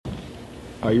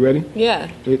Are you ready? Yeah.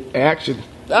 Action.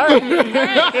 All right.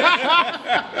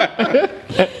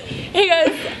 Hey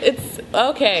guys, it's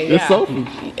okay. It's Sophie.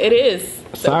 It is.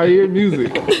 Sorry, your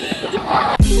music.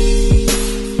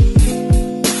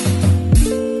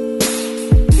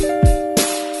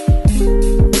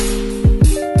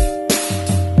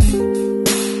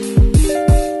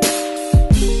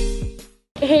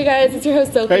 Hey guys, it's your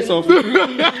host Sophie. Hey, Sophie.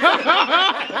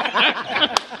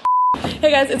 Hey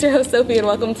guys, it's your host Sophie, and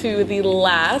welcome to the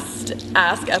last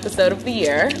Ask episode of the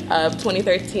year of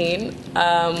 2013,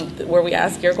 where we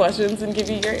ask your questions and give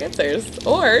you your answers,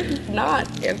 or not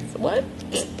answer. What?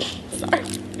 Sorry.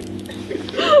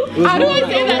 How do I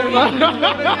say that?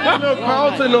 No,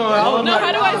 Carlton on. No,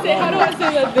 how do I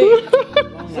say that thing?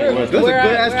 This is a good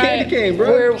ass candy cane, bro.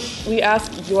 Where we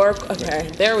ask your. Okay,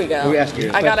 there we go. We ask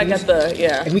your I gotta get questions,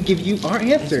 the and we give you our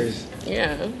answers.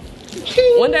 Yeah.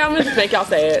 One day I'm gonna just make y'all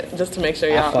say it, just to make sure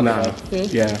y'all. Nah.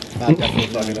 Yeah. I'll definitely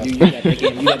fuck it up. You got that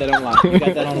game. You got that on lock. You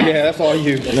got that on lock. Yeah, that's all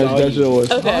you. That's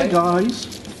yours. Okay. Hi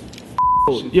guys.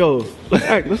 Yo,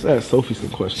 let's ask Sophie some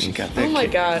questions. Oh my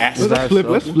god.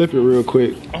 Let's flip it real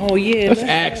quick. Oh yeah. Let's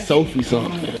ask Sophie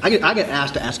something. I get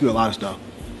asked to ask you a lot of stuff.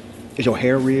 Is your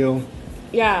hair real?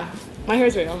 Yeah, my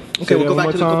hair's real. Okay, we'll go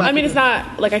back to the. I mean, it's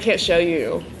not like I can't show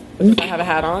you if I have a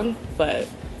hat on, but.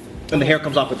 And the hair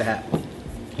comes off with the hat.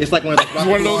 It's like one of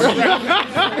those.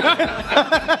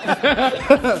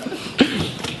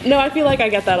 No, I feel like I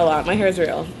get that a lot. My hair's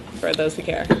real, for those who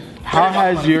care. How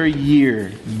has your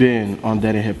year been on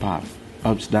Dead and Hip Hop?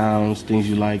 Ups, downs, things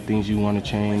you like, things you want to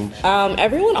change?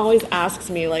 Everyone always asks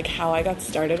me like how I got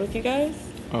started with you guys.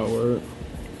 Oh, word.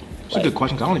 It's a good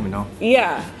question. 'Cause I don't even know.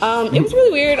 Yeah, it was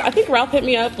really weird. I think Ralph hit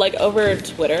me up like over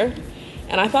Twitter,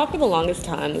 and I thought for the longest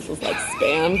time this was like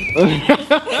spam.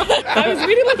 I was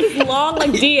reading like this long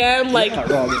like DM, like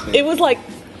it was like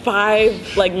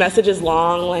 5 like messages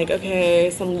long, like okay,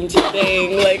 some YouTube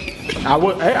thing, like. I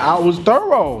was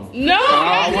thorough. No,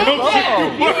 I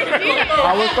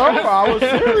was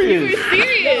serious. You were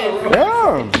serious.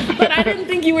 Yeah. But I didn't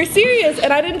think you were serious,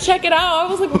 and I didn't check it out. I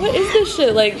was like, what is this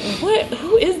shit? Like, what?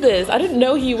 Who is this? I didn't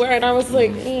know who you were, and I was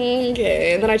like,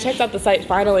 okay. And then I checked out the site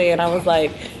finally, and I was like,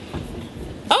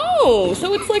 oh,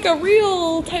 so it's like a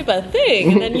real type of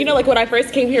thing. And then, you know, like when I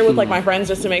first came here with like my friends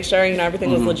just to make sure, you know, everything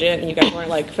was legit and you guys weren't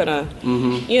like finna,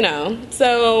 you know.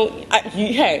 So,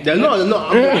 hey. No.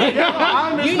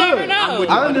 You never know.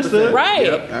 I understood. Right.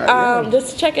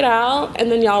 Just check it out, and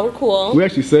then y'all were cool. We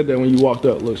actually said that when you walked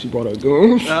up. Look, she brought her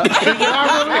goons. I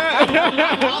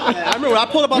remember when I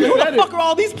pulled up. I was like, who the fuck are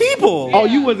all these people? Oh,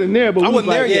 you wasn't there, but I we wasn't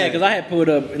was there like, yet because I had pulled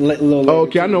up a little. Oh,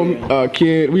 okay, I know.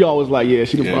 Ken, we always like, yeah,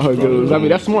 she done brought her goons. I mean,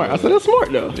 that's smart. I said that's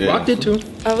smart though. Yeah. Rock did too.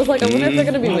 I was like, I wonder if they're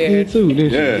gonna be You weird. too,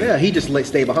 didn't you? Yeah, he just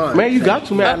stayed behind. Man, you got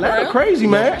to, man. Atlanta crazy,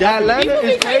 man. Atlanta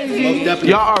is crazy.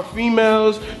 Y'all are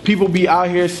females. People be out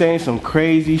here saying some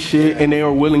crazy shit, and they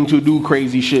are willing to do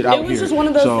crazy shit out here. It was just one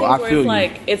of those things where feel it's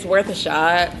like, it's worth a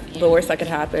shot. The worst that could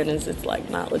happen is it's like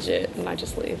not legit, and I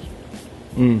just leave.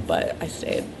 But I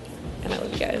stayed, and I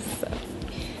love you guys. So.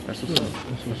 That's what's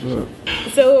up.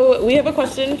 So we have a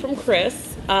question from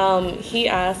Chris. He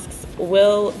asks,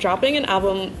 "Will dropping an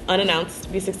album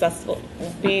unannounced be successful?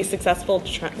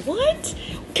 What?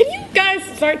 Can you guys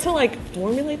start to like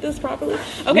formulate this properly?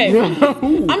 Okay,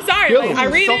 I'm sorry. Like, I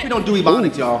read Sophie it. don't do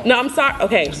ebonics, y'all. No, I'm sorry.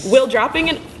 Okay, will dropping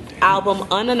an album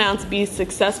unannounced be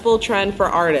successful trend for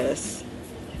artists?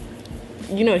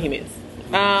 You know what he means.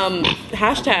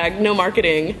 Hashtag no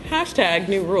marketing. Hashtag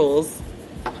new rules.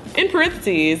 In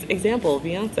parentheses, example,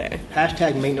 Beyoncé.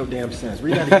 Hashtag make no damn sense.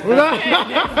 Read that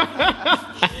again.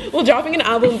 Will dropping an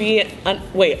album be...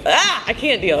 I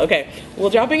can't deal. Okay. Will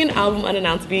dropping an album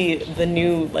unannounced be the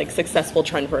new, like, successful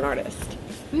trend for an artist?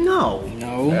 No.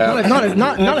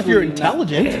 Not if you're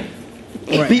intelligent.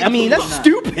 Right. I mean, that's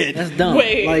stupid. That's dumb.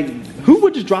 Wait. Like, who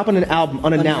would just drop an album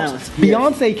unannounced?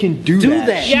 Beyonce can do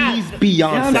that. Yeah. She's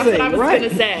Beyonce. That's what I was going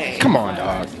to say. Come on,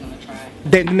 dog.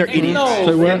 Then they're idiots.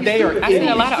 Say what? They are I think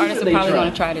a lot of artists are probably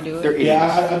going to try to do it. They're idiots.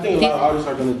 Yeah, I think a lot of artists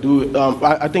are going to do it.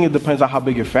 I think it depends on how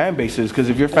big your fan base is. Because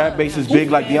if your fan base is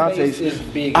big like Beyonce's,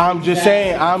 I'm just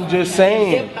saying.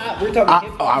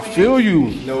 I feel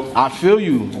you. I feel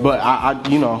you. But I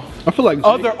feel like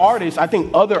other artists. I think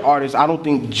other artists. I don't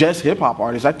think just hip hop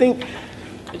artists. I think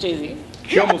Jay-Z.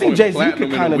 She almost I think went Jay-Z platinum could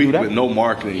in a kinda week do that. with no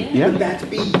marketing. Yeah. That's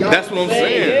Beyonce. That's what I'm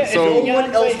saying. So no one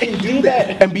else can do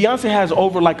that. And Beyonce has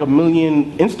over like 1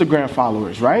 million Instagram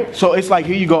followers, right? So it's like,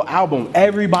 here you go, album.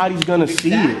 Everybody's gonna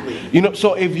see it. You know,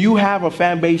 so if you have a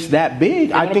fan base that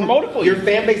big, I think Your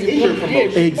fan base is your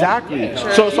promotion. exactly.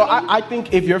 Yeah. So I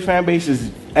think if your fan base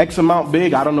is X amount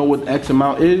big, I don't know what X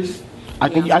amount is. I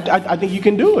think you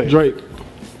can do it. Drake.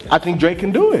 I think Drake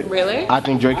can do it. Really? I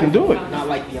think Drake can do it. Not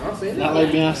like Beyonce. Not like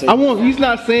Beyonce. He's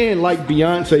not saying like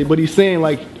Beyonce, but he's saying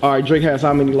like, all right, Drake has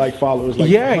how many like followers? Like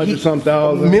Yeah, 100-some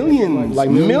thousand, millions, like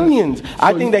millions.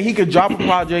 I think that he could drop a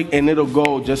project and it'll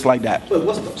go just like that. But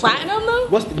what's the Platinum though?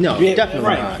 No, definitely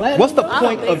right. not. What's the I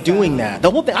point don't think of doing that? The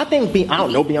whole thing. I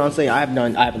don't know Beyonce. I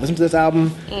haven't listened to this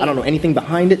album. I don't know anything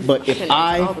behind it. But I if can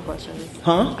answer all the questions.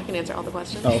 Huh? I can answer all the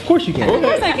questions. Oh, of course you can. Of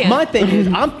course I can. My thing is,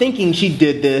 I'm thinking she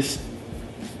did this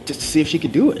just to see if she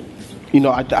could do it. You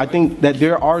know, I think that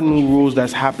there are new rules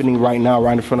that's happening right now,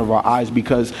 right in front of our eyes,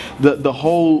 because the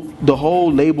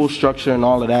whole label structure and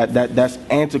all of that's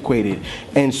antiquated,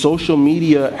 and social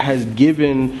media has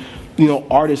given, you know,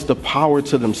 artists the power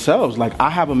to themselves. Like, I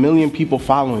have 1 million people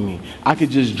following me. I could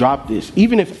just drop this,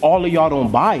 even if all of y'all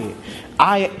don't buy it.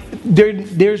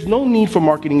 There's no need for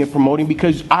marketing and promoting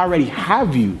because I already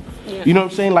have you. Yeah. You know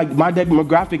what I'm saying? Like, my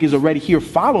demographic is already here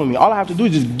following me. All I have to do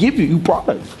is just give you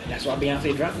products. That's why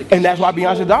Beyonce dropped it. And that's why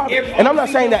Beyonce dropped it. And I'm not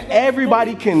saying that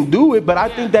everybody can do it, but I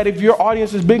think that if your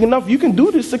audience is big enough, you can do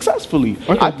this successfully.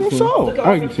 I think so. Look at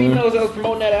all the females that was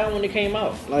promoting that album when it came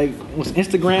out. Like, was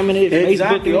Instagramming it,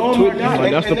 Exactly. Facebook, Oh Twitter. my God.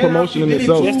 Like, that's And the then promotion in she did it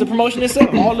itself. too. That's the promotion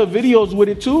itself. All the videos with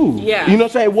it too. Yeah. You know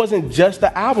what I'm saying? It wasn't just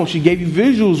the album. She gave you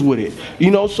visuals with it.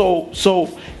 You know, so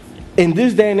in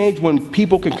this day and age when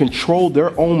people can control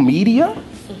their own media,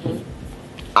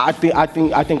 I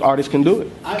think artists can do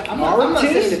it. I'm not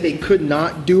saying that they could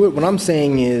not do it. What I'm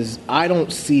saying is I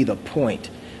don't see the point.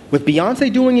 With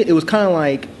Beyonce doing it, it was kind of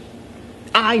like,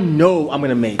 I know I'm going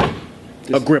to make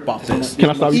a grip off this. Can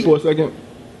I stop you for a second?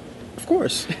 Of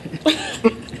course.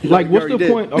 Like, what's the already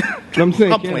point? I'm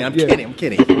saying, I'm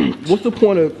kidding. What's the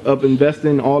point of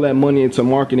investing all that money into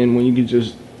marketing when you can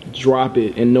just drop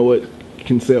it and know it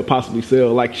can possibly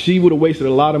sell? Like, she would have wasted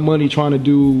a lot of money trying to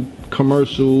do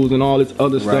commercials and all this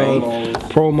other stuff,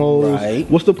 promos. Right.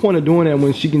 What's the point of doing that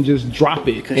when she can just drop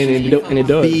it and it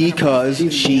does? Because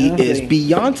she is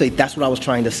Beyonce. That's what I was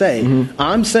trying to say.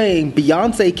 I'm saying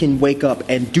Beyonce can wake up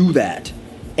and do that,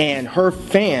 and her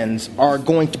fans are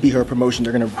going to be her promotion.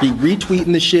 They're going to be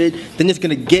retweeting the shit. Then it's going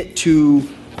to get to,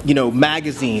 you know,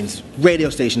 magazines, radio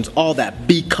stations, all that,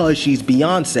 because she's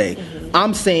Beyonce.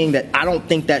 I'm saying that I don't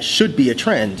think that should be a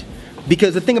trend.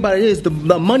 Because the thing about it is, the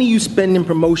money you spend in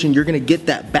promotion, you're going to get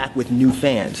that back with new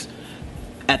fans.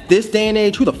 At this day and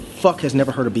age, who the fuck has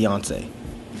never heard of Beyonce?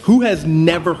 Who has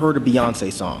never heard a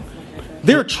Beyonce song?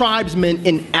 There are tribesmen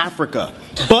in Africa,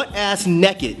 butt-ass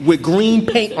naked, with green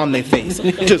paint on their face.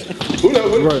 Just,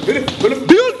 Beyonce!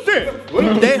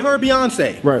 They heard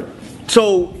Beyonce. Right.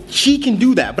 So she can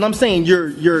do that. But I'm saying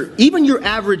even your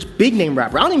average big-name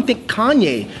rapper, I don't even think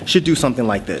Kanye should do something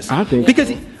like this. I think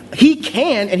because he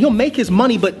can, and he'll make his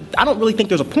money, but I don't really think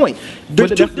there's a point. There's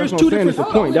But two that's what I'm different. saying. It's the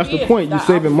point. That's the point. You're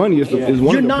saving money. Is one You're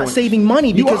of the not points. saving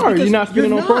money because You're not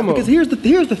spending on promo. Because here's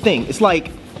the thing. It's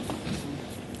like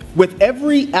with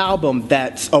every album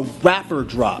that a rapper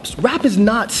drops, rap is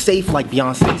not safe like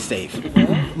Beyonce is safe.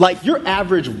 Like, your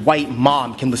average white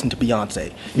mom can listen to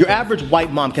Beyonce. Your average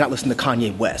white mom cannot listen to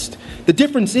Kanye West. The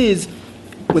difference is,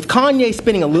 with Kanye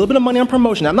spending a little bit of money on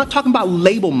promotion, I'm not talking about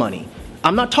label money.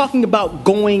 I'm not talking about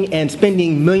going and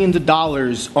spending millions of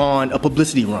dollars on a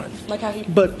publicity run. Like how he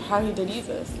did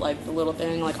Jesus, like the little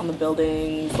thing, like on the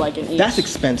buildings, like in each. That's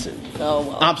expensive. Oh,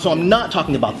 well. So I'm not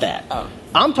talking about that. Oh.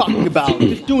 I'm talking about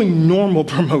just doing normal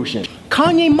promotion.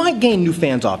 Kanye might gain new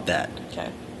fans off that. Okay.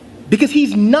 Because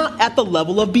he's not at the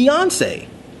level of Beyonce.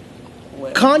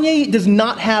 Wait. Kanye does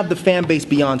not have the fan base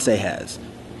Beyonce has.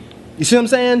 You see what I'm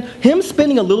saying? Him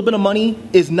spending a little bit of money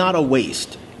is not a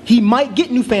waste. He might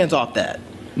get new fans off that.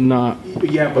 Nah.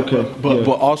 Yeah, but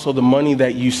also the money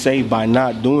that you save by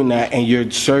not doing that, and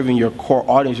you're serving your core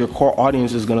audience. Your core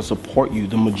audience is going to support you.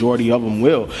 The majority of them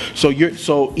will.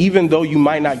 So even though you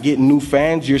might not get new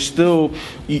fans, you're still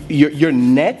your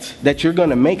net that you're going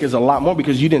to make is a lot more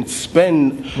because you didn't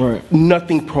spend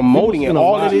nothing promoting it.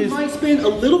 All it is. You might spend a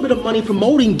little bit of money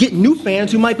promoting, get new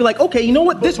fans who might be like, okay, you know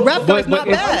what, this rap guy's not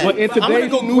bad. But in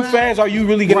today's new fans, are you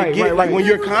really going to get like when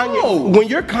you're Kanye? When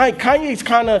you're Kanye's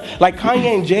kind of like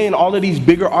Kanye and Jay and all of these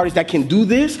bigger artists that can do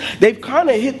this, they've kind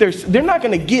of hit they're not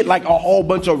going to get like a whole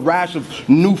bunch of rash of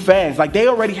new fans. Like, they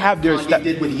already have their Kanye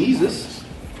did with Yeezus.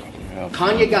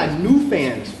 Kanye got new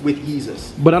fans with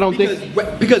Yeezus. But I don't think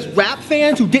because rap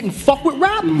fans who didn't fuck with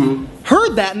rap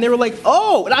heard that and they were like,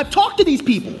 oh, and I've talked to these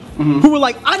people who were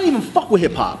like, I didn't even fuck with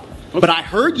hip hop. But I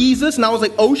heard Yeezus and I was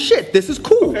like, oh shit, this is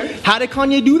cool. How did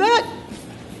Kanye do that?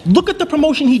 Look at the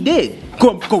promotion he did.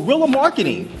 Guerrilla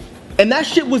marketing. And that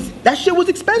shit was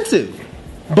expensive.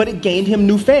 but it gained him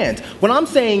new fans. What I'm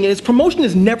saying is promotion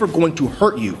is never going to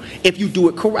hurt you if you do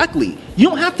it correctly. You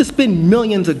don't have to spend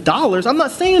millions of dollars. I'm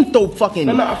not saying throw fucking...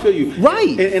 No, I feel you.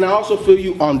 Right. And I also feel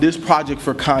you on this project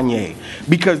for Kanye,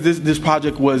 because this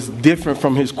project was different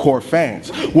from his core fans.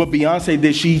 What Beyonce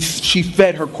did, she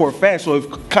fed her core fans. So if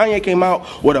Kanye came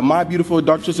out with a My Beautiful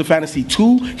Dark Twisted Fantasy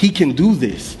 2, he can do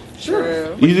this.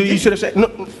 Sure. You should have said...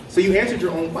 No. So you answered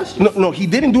your own question. No, he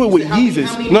didn't do it with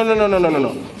Yeezus.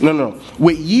 No.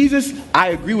 With Yeezus, I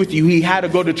agree with you. He had to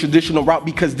go the traditional route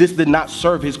because this did not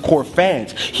serve his core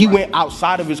fans. He went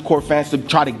outside of his core fans to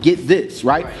try to get this,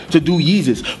 right? To do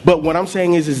Yeezus. But what I'm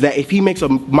saying is that if he makes a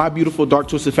My Beautiful Dark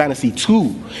Twisted Fantasy 2,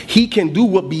 he can do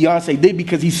what Beyonce did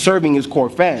because he's serving his core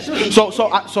fans. Sure.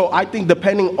 So I think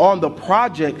depending on the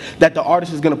project that the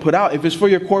artist is going to put out, if it's for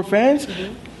your core fans,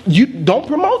 you don't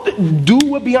promote it. Do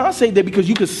what Beyonce did because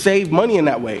you could save money in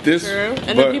that way. True.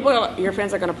 And then your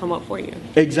fans are going to promote for you.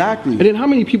 Exactly. And then how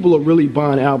many people are really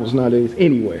buying albums nowadays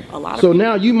anyway? A lot of so people.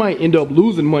 now you might end up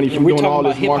losing money from doing all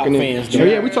this marketing. Fans,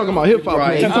 yeah, we're talking about hip hop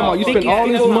fans. You're talking about you spend all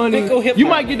this money. You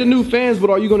might get the new fans, but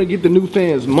are you going to get the new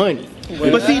fans money?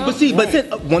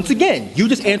 But once again, you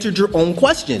just answered your own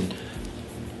question.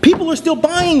 People are still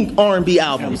buying R&B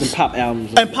albums and pop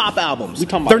albums.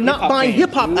 They're not buying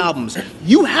hip-hop albums.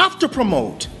 You have to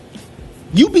promote.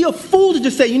 You be a fool to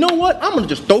just say, you know what? I'm going to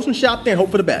just throw some shit out there and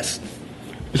hope for the best.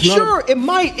 Sure, it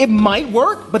might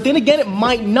work, but then again, it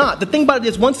might not. The thing about it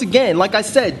is, once again, like I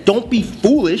said, don't be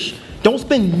foolish. Don't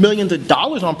spend millions of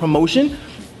dollars on promotion.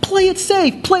 Play it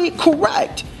safe. Play it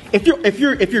correct. If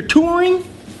you're touring,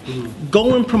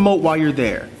 go and promote while you're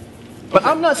there. But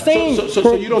I'm not saying...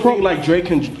 So you don't think like Drake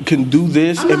can do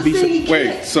this I'm and be...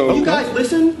 Wait, so... You guys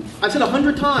listen? I said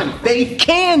 100 times. They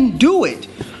can do it.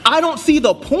 I don't see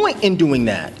the point in doing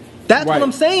that. That's what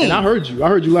I'm saying. And I heard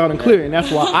you loud and clear. And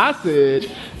that's why I said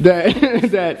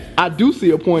that I do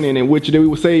see a point in which they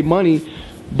would save money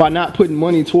by not putting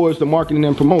money towards the marketing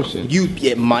and promotion.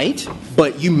 It might,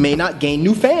 but you may not gain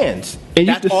new fans. And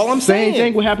that's all I'm saying. Same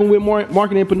thing would happen with more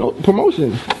marketing and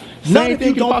promotion. Not if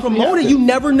you don't promote it, you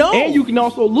never know. And you can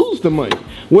also lose the money.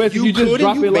 Whereas if you just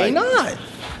drop it may not.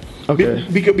 Okay.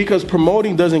 Because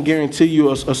promoting doesn't guarantee you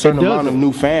a certain amount of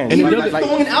new fans. And you're just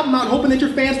throwing an album out hoping that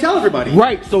your fans tell everybody.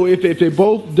 Right. So if they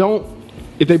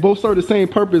both serve the same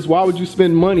purpose, why would you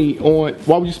spend money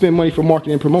for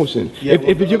marketing and promotion? Yeah,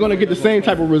 if you're going to get the same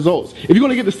type of results, if you're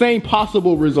going to get the same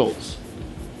possible results.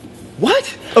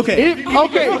 What? Okay.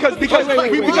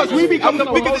 Because we become the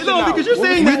because you're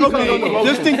saying that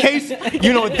just in case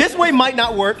this way might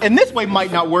not work and this way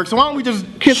might not work. So why don't we just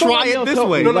try it this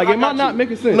way? Like it might not make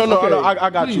sense. No,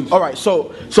 I got you. All right.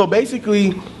 So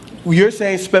basically, you're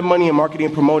saying spend money in marketing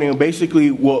and promoting, and basically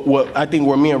what I think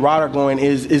where me and Rod are going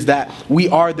is that we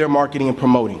are their marketing and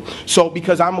promoting. So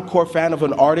because I'm a core fan of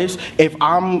an artist, if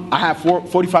I have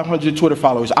 4,500 Twitter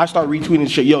followers, I start retweeting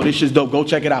shit, yo, this shit's dope, go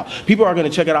check it out. People are going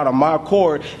to check it out on my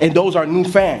accord, and those are new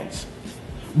fans.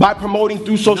 By promoting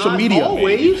through social media.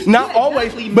 Not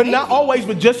always,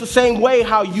 but just the same way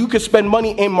how you could spend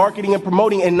money in marketing and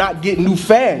promoting and not get new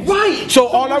fans. Right. So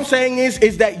all I'm saying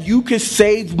is that you could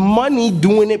save money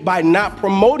doing it by not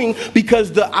promoting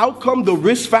because the outcome, the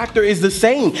risk factor is the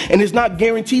same. And it's not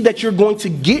guaranteed that you're going to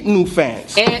get new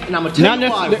fans. And I'm going to tell you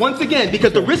why. Once again,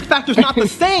 because the risk factor is not the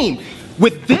same.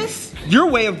 With this,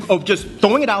 your way of just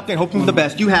throwing it out there and hoping for the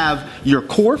best, you have your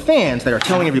core fans that are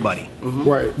telling everybody.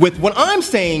 Right. With what I'm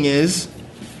saying is,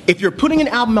 if you're putting an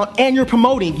album out and you're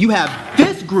promoting, you have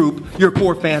this group, your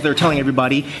core fans that are telling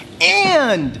everybody,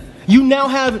 and you now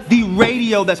have the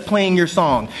radio that's playing your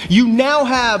song. You now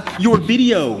have your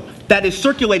video that is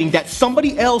circulating that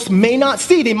somebody else may not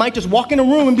see. They might just walk in a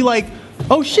room and be like,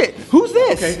 oh shit, who's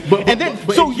this? Okay,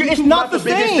 it's not the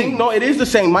same. No, it is the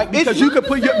same, Mike. Because you could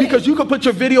put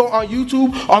your video on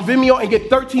YouTube, on Vimeo, and get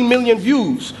 13 million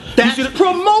views. That's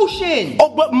promotion.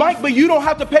 Oh, but Mike, you don't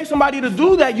have to pay somebody to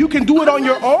do that. You can do it on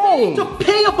your own. To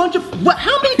pay a bunch of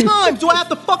how many times do I have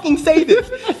to fucking say this?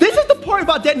 This is the part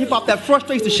about Dead and Hip Hop that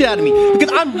frustrates the shit out of me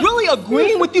because I'm really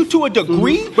agreeing with you to a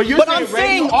degree, but I'm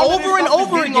saying over and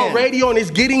over again on radio and is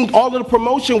getting all of the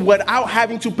promotion without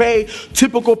having to pay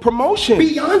typical promotion.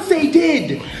 Beyonce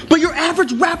did, but your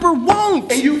average rapper won't.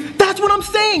 That's what I'm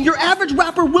saying. Your average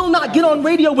rapper will not get on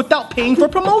radio without paying for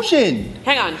promotion.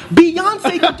 Hang on.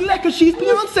 Beyonce can do that because she's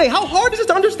Beyonce. How hard is this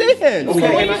to understand?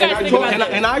 Okay.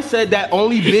 And I said that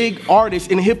only big artists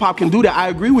in hip hop can do that. I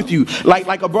agree with you.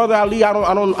 Like a Brother Ali, I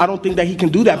don't think that he can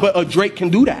do that. But a Drake can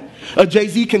do that. A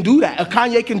Jay-Z can do that. A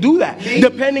Kanye can do that. Maybe.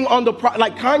 Depending on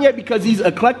like Kanye, because he's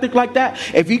eclectic like that.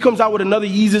 If he comes out with another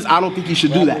Yeezus, I don't think he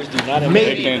should do that.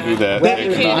 Maybe. They can't do that.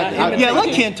 Yeah,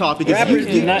 let Ken talk because rappers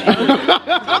do not.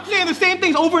 I'm saying the same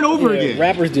things over and over again.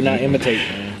 Rappers do not imitate,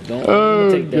 man.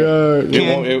 Don't imitate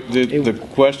that. The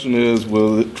question is,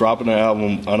 will dropping an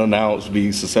album unannounced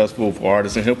be successful for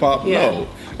artists in hip hop? Yeah. No.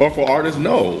 Or for artists?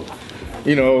 No.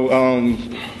 You know,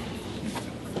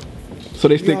 So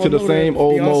they stick to the same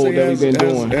old mode that we've been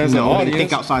doing. As an No, they audience,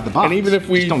 think outside the box. And even if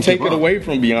we Just don't take give it up. away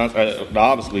from Beyonce,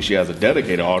 obviously she has a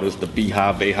dedicated artist, the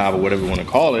Beehive, Bayhive, or whatever you want to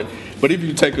call it. But if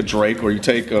you take a Drake, or you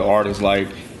take an artist like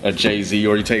a Jay-Z,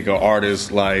 or you take an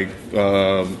artist like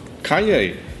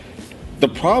Kanye, the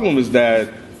problem is that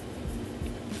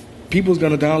people's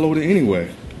gonna download it anyway.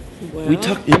 Well, You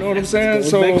know what I'm saying?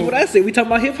 Goes back to what I said. We talking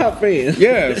about hip hop fans.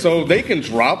 Yeah, so they can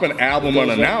drop an album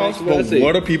unannounced, what I but said.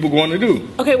 what are people going to do?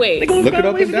 okay, wait. Look it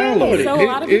up and download it. So a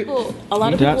lot of people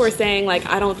That's- were saying, like,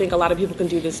 I don't think a lot of people can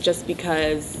do this just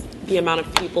because the amount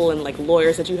of people and like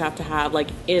lawyers that you have to have like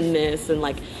in this, and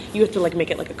like you have to like make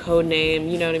it like a code name.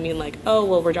 You know what I mean? Like, oh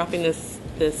well, we're dropping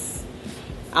this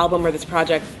album or this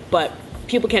project, but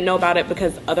people can't know about it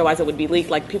because otherwise it would be leaked.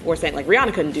 Like people were saying, like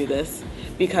Rihanna couldn't do this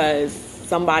because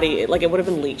somebody, like, it would have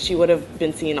been leaked. She would have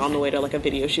been seen on the way to like a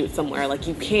video shoot somewhere. Like,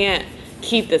 you can't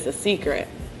keep this a secret.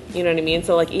 You know what I mean?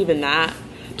 So like even that.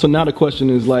 So now the question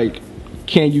is like,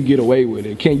 can you get away with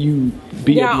it? Can you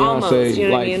be a Beyonce? Almost. You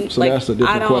know what I mean? So like, that's a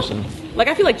different question. Like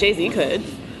I feel like Jay-Z could,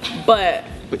 but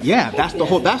But yeah, that's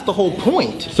the whole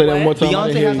point. Say that one more time. I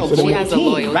Beyonce didn't hear has a you. Say that loyal one- has a team.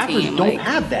 loyal Rappers team, don't like-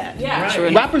 have that. yeah.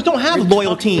 Rappers don't have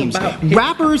loyal teams.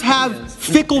 Rappers have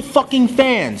fickle fucking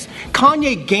fans.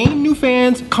 Kanye gained new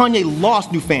fans. Kanye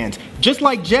lost new fans. Just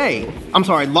like Jay. I'm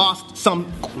sorry, lost some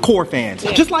core fans.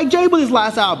 Yeah. Just like Jay with his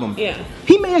last album. Yeah.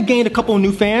 He may have gained a couple of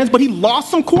new fans, but he lost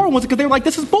some core ones because they were like,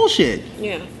 this is bullshit.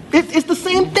 Yeah. It's the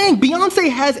same thing. Beyonce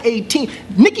has a team.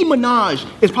 Nicki Minaj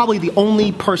is probably the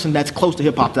only person that's close to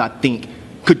hip hop that I think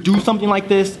could do something like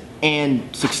this and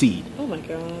succeed. Oh my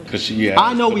god. Because she has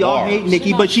I know the we all barbs. hate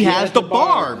Nicki, but she has the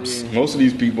barbs. Most of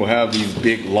these people have these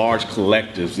big, large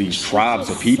collectives, these tribes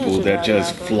of people Such a that bad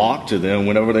just rapper. flock to them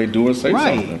whenever they do or say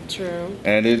Right. something. True.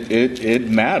 And it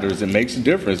matters. It makes a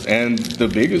difference. And the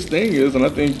biggest thing is, and I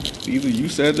think either you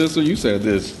said this or you said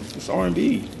this, it's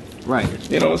R&B. Right.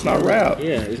 You know, it's not rap.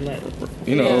 Yeah, it's not.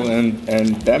 You know, Yeah.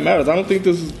 and that matters. I don't think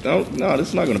this is. No, this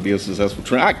is not going to be a successful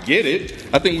trend. I get it.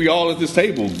 I think we all at this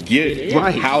table get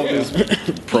Right. how this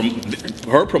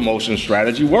her promotion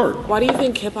strategy worked. Why do you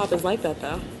think hip hop is like that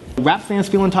though? Rap fans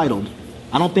feel entitled.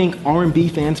 I don't think R&B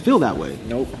fans feel that way.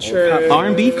 Nope. True.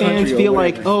 R&B fans Country or feel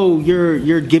like, whatever. oh,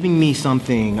 you're giving me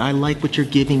something. I like what you're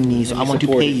giving me, so I want to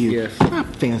support pay it, you. yes.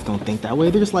 Rap fans don't think that way.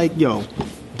 They're just like, yo,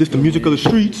 this the music of the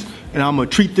streets, and I'm gonna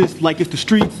treat this like it's the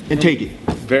streets and take it.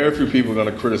 Very few people are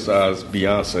going to criticize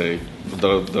Beyonce.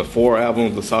 The 4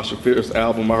 albums, the Sasha Fierce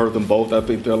album, I heard them both. I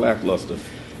think they're lackluster.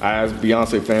 I ask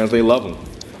Beyonce fans, they love them.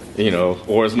 You know,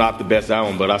 or it's not the best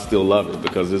album, but I still love it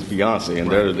because it's Beyonce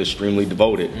and they're extremely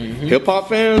devoted. Hip hop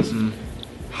fans,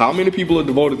 how many people are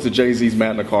devoted to Jay-Z's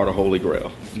Magna Carta Holy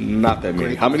Grail? Not that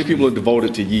many. How many people are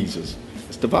devoted to Yeezus?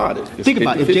 It's divided. It's Think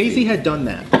about it. If 50-50. Jay-Z had done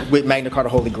that with Magna Carta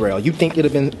Holy Grail, you think it'd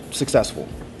have been successful?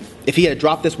 If he had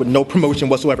dropped this with no promotion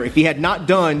whatsoever, if he had not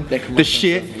done the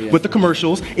shit with the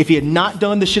commercials, if he had not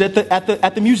done the shit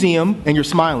at the museum, and you're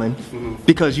smiling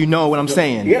because you know what I'm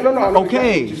saying. Yeah, no, I know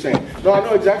Okay. exactly what you're saying. No, I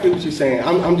know exactly what you're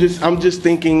saying. I'm just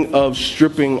thinking of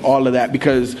stripping all of that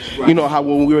because you know how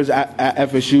when we was at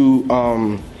FSU,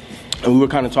 and we were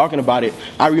kind of talking about it.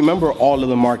 I remember all of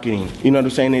the marketing. You know what I'm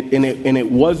saying? And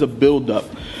it was a build up,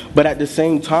 but at the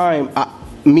same time,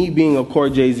 me being a core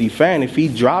Jay-Z fan, if he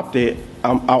dropped it,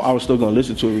 I was still gonna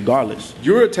listen to it regardless.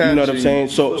 You're attaching. You know what I'm saying?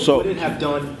 So would it have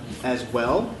done as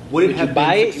well? Would it have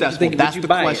buy been it? successful? Would That's you the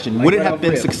buy it? question. Like Would it right have off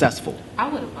been rip? successful? I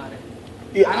would have bought it.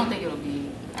 Yeah. I don't think it'll be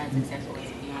as successful as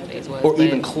Beyonce's was. Or but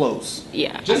even close?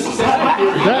 Yeah.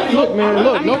 Look, man,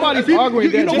 look. Nobody's arguing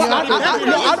You that. know what?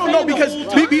 I don't know because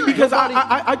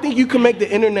I think you can make the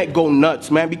internet go nuts,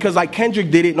 man. Because like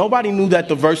Kendrick did it, nobody knew that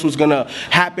the verse was gonna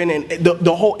happen, and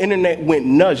the whole internet went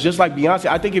nuts, just like Beyonce.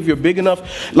 I think if you're big enough,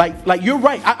 like you're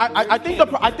right. I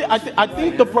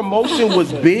think the promotion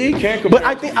was big, but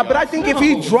I think if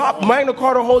he dropped Magna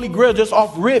Carta Holy Grail just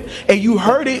off rip and you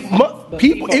heard it,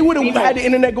 people, it would have had the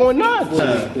internet going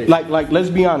nuts. Like let's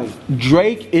be honest,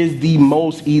 Drake is the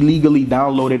most illegally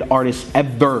downloaded artist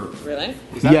ever. Really?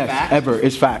 that fact? Ever.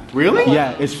 It's fact. Really?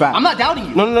 Yeah, it's fact. I'm not doubting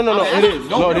you. No. It is.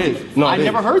 No, it is. No, I it is.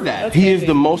 never heard that. He is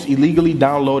the most illegally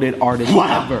downloaded artist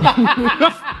ever.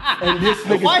 And this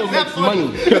nigga Why still is that makes funny?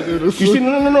 money. You see,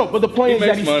 no. But the point is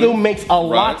that he makes still money. makes a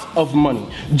lot of money.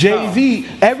 Jay-Z,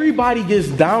 everybody gets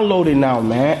downloaded now,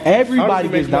 man. Everybody How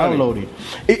does he gets make money?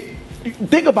 downloaded.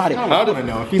 Think about it. I want to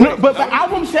know. No, but the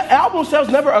album sales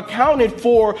never accounted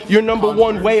for your number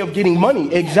one way of getting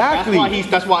money. Exactly.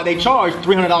 That's why they charge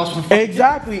 $300 for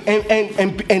Exactly.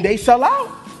 And they sell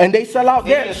out. And they sell out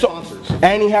there.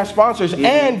 And he has sponsors.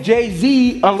 And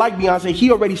Jay-Z, unlike Beyonce,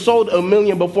 he already sold 1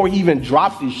 million before he even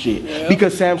dropped this shit.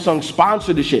 Because Samsung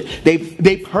sponsored the shit.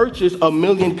 They purchased 1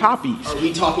 million copies. Are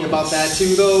we talking about that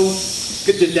too, though?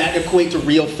 Did that equate to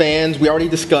real fans? We already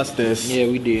discussed this. Yeah,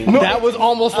 we did. No, that was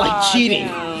almost like cheating.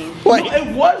 Like,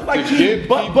 it was like cheating,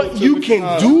 but you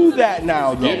can do that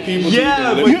now, though.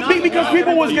 Because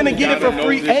people was gonna get it for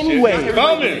free anyway.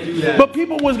 But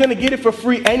people was gonna get it for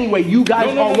free anyway. You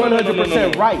guys are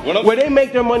 100% right. Where they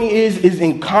make their money is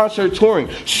in concert touring.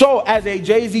 So, as a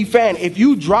Jay-Z fan, if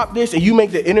you drop this and you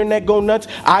make the internet go nuts,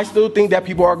 I still think that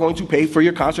people are going to pay for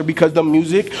your concert because the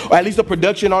music, or at least the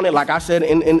production on it, like I said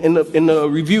in the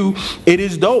review, it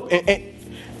is dope. And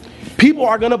people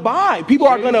are gonna buy. People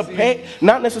are gonna pay,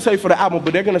 not necessarily for the album,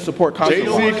 but they're gonna support concert.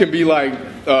 Jay-Z can be like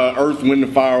Earth, Wind,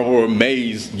 and Fire or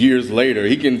Maze years later.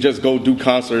 He can just go do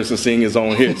concerts and sing his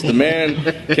own hits. The man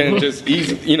can just he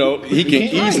can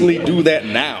easily do that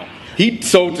now.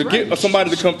 So to get somebody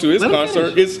to come to his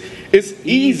concert, it's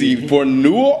easy for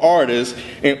newer artists.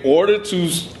 In order to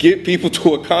get people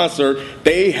to a concert,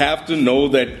 they have to know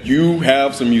that you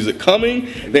have some music coming.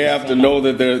 They have to know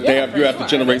that you have to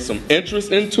generate some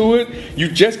interest into it. You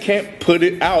just can't put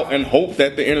it out and hope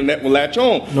that the internet will latch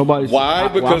on. Why?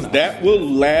 Because that will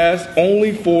last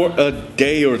only for a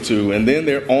day or two, and then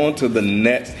they're on to the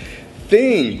next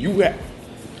thing.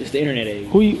 It's the internet age.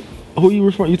 Who you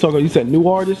referring? You said new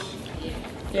artists.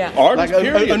 Yeah. Artists,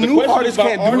 like a new artist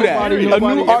can't do that. A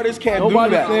new artist can't do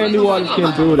that. Saying new artists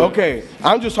can't do that. Okay,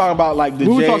 I'm just talking about like the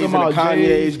Jays and the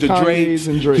Kanyes, the Drakes.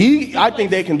 And Drake. I think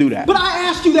they can do that. But I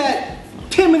asked you that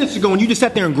 10 minutes ago and you just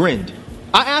sat there and grinned.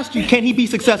 I asked you, can he be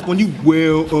successful? And you,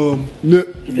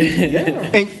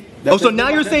 so now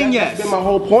you're saying yes. That's been my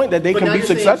whole point, that they can be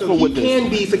successful with this. He can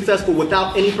be successful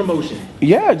without any promotion.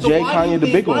 Yeah, Jay, Kanye,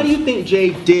 the big one. Why do you think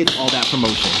Jay did all that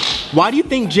promotion? Why do you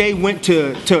think Jay went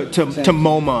to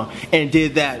MoMA and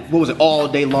did that, what was it, all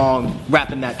day long,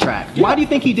 rapping that track? Why do you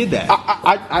think he did that?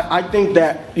 I think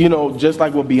that, just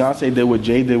like what Beyonce did, what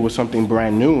Jay did was something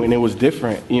brand new, and it was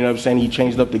different. You know what I'm saying? He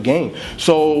changed up the game.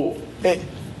 So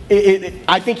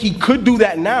I think he could do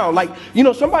that now. Like,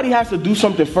 somebody has to do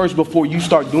something first before you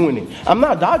start doing it. I'm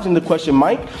not dodging the question,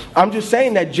 Mike. I'm just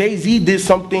saying that Jay-Z did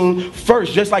something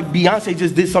first, just like Beyonce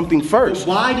just did something first.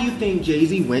 But why do you think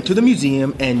Jay-Z went to the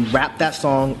museum and rapped that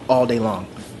song all day long?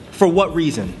 For what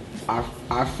reason?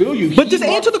 I feel you. But just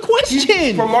answer the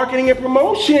question. For marketing and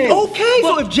promotion. Okay,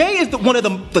 so if Jay is one of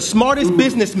the smartest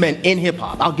businessmen in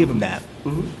hip-hop, I'll give him that.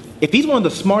 If he's one of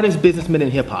the smartest businessmen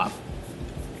in hip-hop,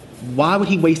 why would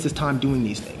he waste his time doing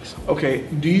these things? Okay,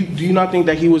 do you not think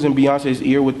that he was in Beyonce's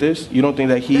ear with this? You don't think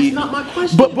that he? That's not my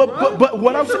question. But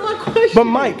what I'm saying. But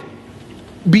Mike,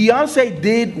 Beyonce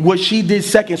did what she did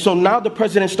second, so now the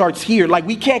president starts here. Like,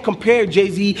 we can't compare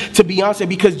Jay-Z to Beyonce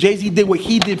because Jay-Z did what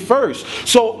he did first.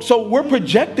 So we're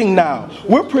projecting now.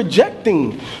 We're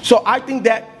projecting. So I think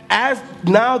that as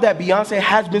now that Beyonce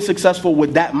has been successful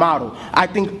with that model, I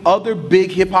think other big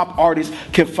hip-hop artists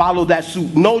can follow that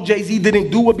suit. No, Jay-Z didn't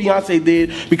do what Beyonce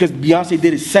did because Beyonce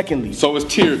did it secondly. So it's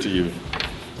tiered to you.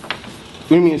 What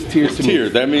do you mean it's tiered to me?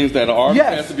 Tiered. That means that an artist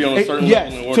has to be on a certain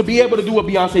level. Yes, to be able to do what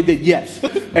Beyonce did, yes.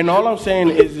 And all I'm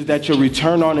saying is that your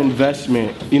return on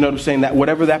investment, you know what I'm saying, that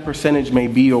whatever that percentage may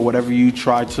be or whatever you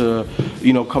try to,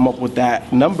 come up with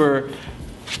that number,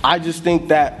 I just think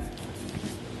that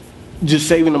just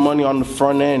saving the money on the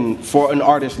front end for an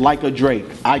artist like a Drake,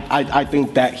 I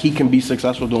think that he can be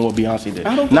successful doing what Beyonce did.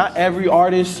 Not every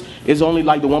artist is only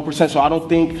like the 1%, so I don't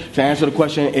think, to answer the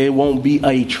question, it won't be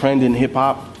a trend in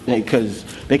hip-hop because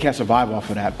they can't survive off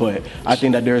of that. But I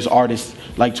think that there's artists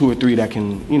like 2 or 3 that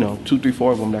can, 2, 3,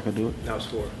 4 of them that could do it. That was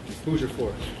 4. Who's your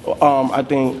 4? I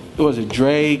think, what was it,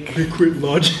 Drake? Quit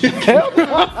Logic. Hell no.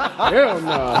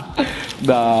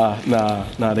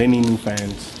 Nah, they need new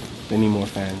fans. They need more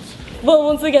fans. Well,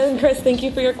 once again, Chris, thank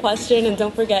you for your question. And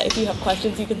don't forget, if you have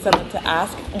questions, you can send them to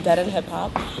Ask Dead and Hip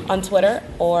Hop on Twitter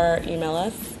or email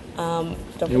us.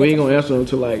 We ain't gonna answer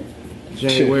until like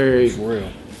January. For real.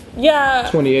 Yeah.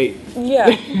 28. Yeah.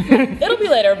 It'll be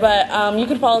later, but you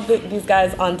can follow these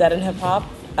guys on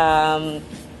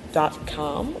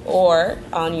deadandhiphop.com or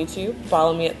on YouTube.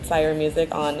 Follow me at Sire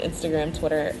Music on Instagram,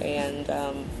 Twitter, and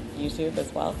YouTube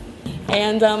as well.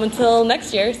 And until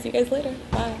next year, see you guys later.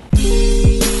 Bye.